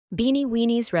Beanie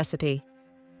Weenies recipe.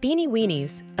 Beanie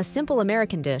Weenies, a simple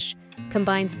American dish,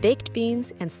 combines baked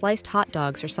beans and sliced hot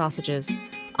dogs or sausages,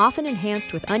 often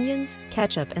enhanced with onions,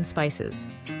 ketchup, and spices.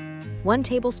 1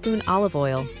 tablespoon olive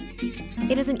oil.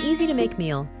 It is an easy-to-make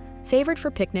meal, favored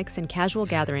for picnics and casual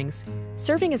gatherings,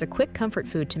 serving as a quick comfort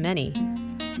food to many.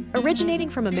 Originating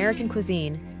from American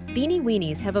cuisine, Beanie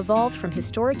Weenies have evolved from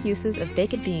historic uses of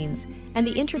baked beans and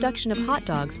the introduction of hot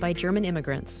dogs by German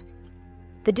immigrants.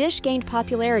 The dish gained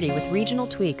popularity with regional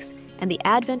tweaks and the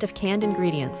advent of canned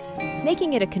ingredients,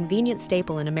 making it a convenient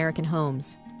staple in American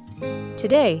homes.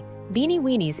 Today, Beanie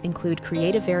Weenies include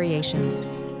creative variations,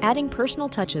 adding personal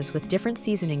touches with different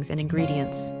seasonings and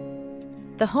ingredients.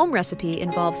 The home recipe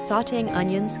involves sautéing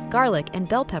onions, garlic, and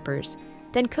bell peppers,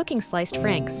 then cooking sliced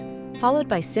franks, followed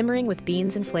by simmering with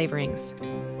beans and flavorings.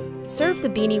 Serve the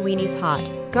Beanie Weenies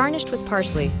hot, garnished with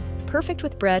parsley, perfect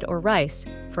with bread or rice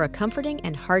for a comforting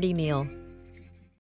and hearty meal.